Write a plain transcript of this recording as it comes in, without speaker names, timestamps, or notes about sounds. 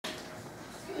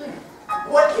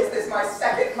What is this, my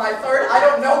second, my third? I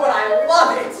don't know, but I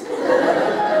love it!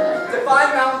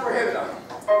 Define malum prohibitum.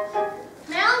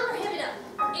 Malum prohibitum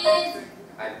is...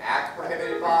 An act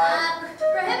prohibited by?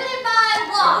 Prohibited by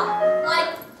law.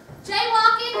 Like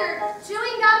jaywalking or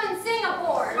chewing gum in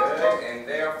Singapore. Good, and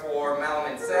therefore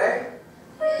malum in se?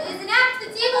 Is an act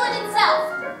that's evil in itself.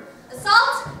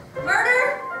 Assault,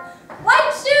 murder,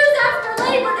 white shoes after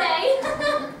Labor Day.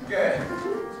 Good.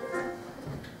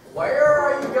 Where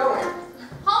are you going?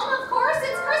 Home, of course,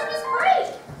 it's Christmas break.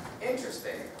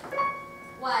 Interesting.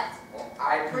 What? Well,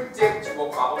 I predict you will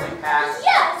probably pass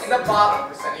Yes! in the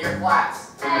bottom % of your class.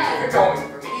 Hey. If you're going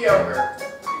for mediocre,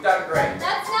 you've done great.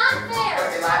 That's not fair. But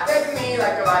they laugh at me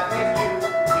like they're laughing at you.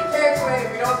 We can't win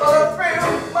if we don't follow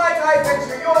through. Might I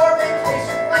venture your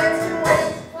vacation plans can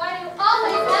wait? Why do you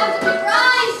always have to be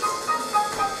right?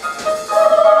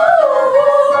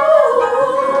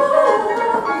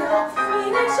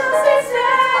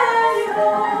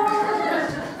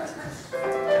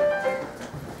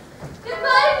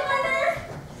 Goodbye, Warner.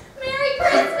 Merry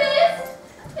Christmas.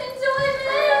 Enjoy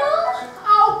mail.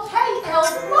 Okay,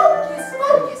 Elle, focus,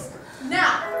 focus.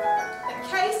 Now, the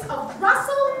case of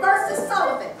Russell versus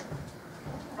Sullivan.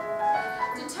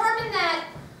 Determined that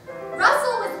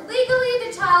Russell was legally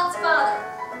the child's father,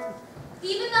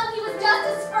 even though he was just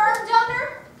a sperm donor.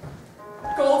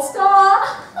 Gold star.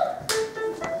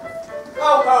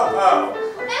 Ho, ho, ho.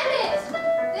 Emmett,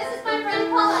 this is my friend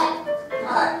Paulette.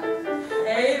 Hi.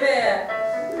 Hey there.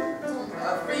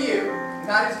 For you,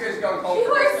 not as good as going home.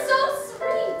 You are so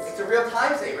sweet. It's a real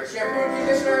time saver. Shampoo and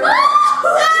conditioner.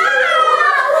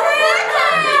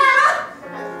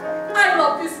 I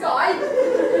love this guy.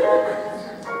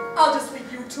 I'll just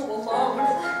leave you two alone.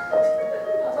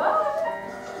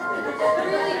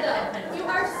 Really though, you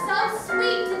are so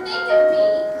sweet to think of me.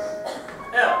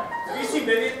 Elle, have you seen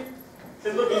Vivian?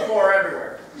 Been looking for her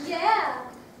everywhere. Yeah.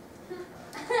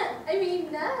 I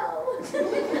mean, no.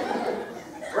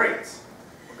 Great.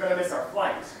 We're gonna miss our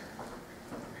flight.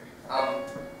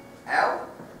 Elle?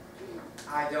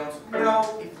 I don't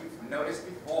know if you've noticed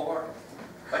before,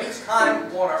 but each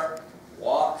time Warner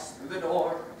walks through the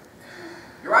door,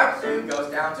 your IQ goes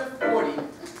down to 40,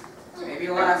 maybe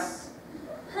less.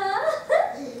 Huh?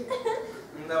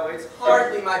 Though it's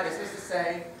hardly my business to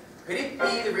say, could it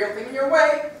be the real thing in your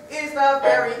way is the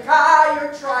very guy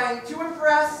you're trying to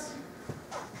impress?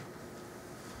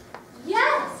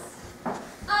 Yes.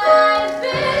 I've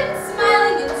been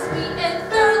smiling and sweet and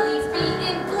thoroughly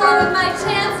beaten, blowing my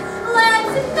chance.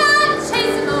 Let's not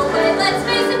chase him away. Let's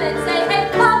face him and say, hey,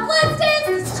 pop, let's dance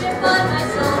this chip on my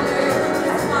shoulder.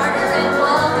 It's smarter and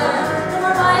bolder.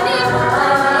 More whining,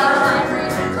 my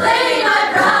brain. Lady, my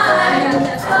pride.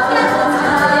 Let's go get what's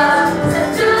good. Said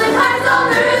Julie Carter's all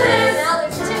through this. Now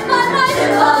there's a chip on my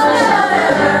shoulder.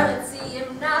 Let's see him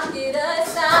knock it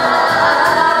aside.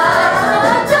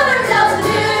 Daughter tells him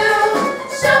you.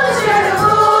 Show me share the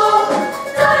rule.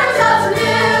 Daughter tells him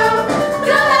you.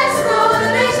 Go back to school with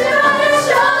a big chip on your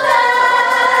shoulder.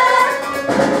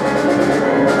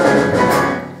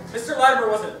 Mr. Latimer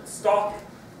wasn't stalking.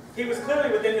 He was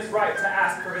clearly within his right to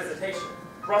ask for visitation.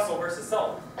 Russell versus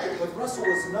Sullivan. But Russell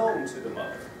was known to the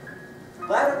mother.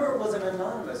 Latimer was an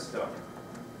anonymous donor.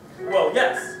 Well,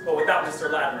 yes, but without Mr.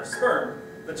 Latimer's sperm,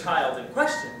 the child in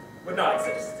question would not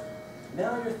exist.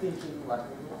 Now you're thinking like a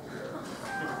little girl.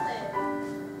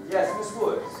 Yes, Miss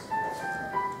Woods.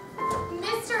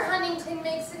 Mr. Huntington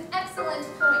makes an excellent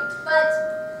point, but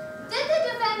did the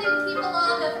defendant keep a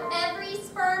log of every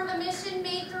sperm emission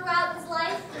made throughout his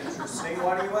life? Interesting,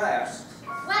 why do you ask?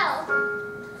 Well,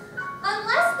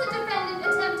 unless the defendant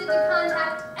attempted to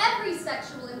contact every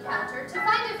sexual encounter to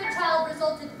find if a child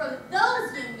resulted from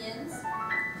those unions,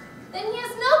 then he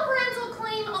has no parental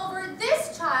claim over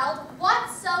this child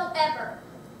whatsoever.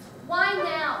 Why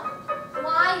now?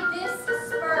 Why this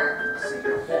sperm?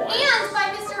 And by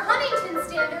Mr. Huntington's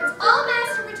standards, all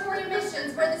masturbatory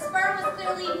emissions where the sperm was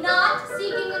clearly not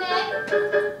seeking an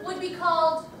egg would be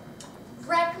called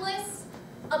reckless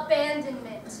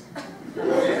abandonment.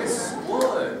 Miss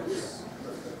Woods.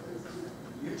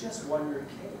 You just won your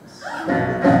case. Oh my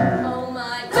God! Oh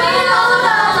my God!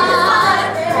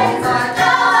 Oh my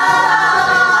God!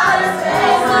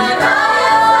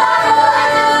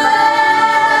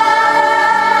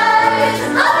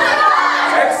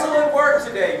 Excellent work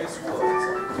today, Miss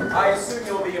Woods. I assume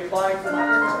you'll be applying for my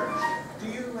internship. Do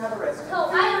you have a resume? Oh,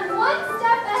 I am one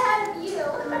step ahead of you.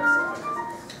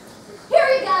 Here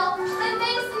we go, and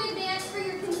thanks in advance for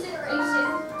your consideration.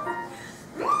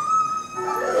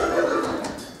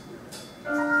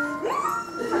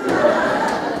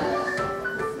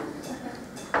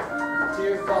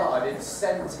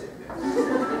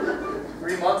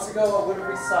 3 months ago, I would have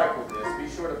recycled this.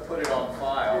 Be sure to put it on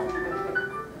file.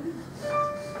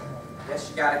 Yes,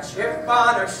 she got a chip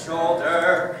on her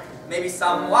shoulder. Maybe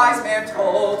some wise man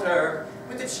told her,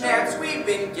 with the chance we've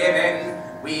been given,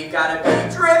 we've got to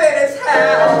be driven as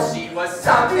hell. She was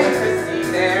something to see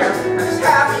there. I'm just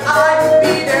happy I could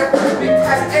be there. Perfect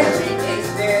test, and she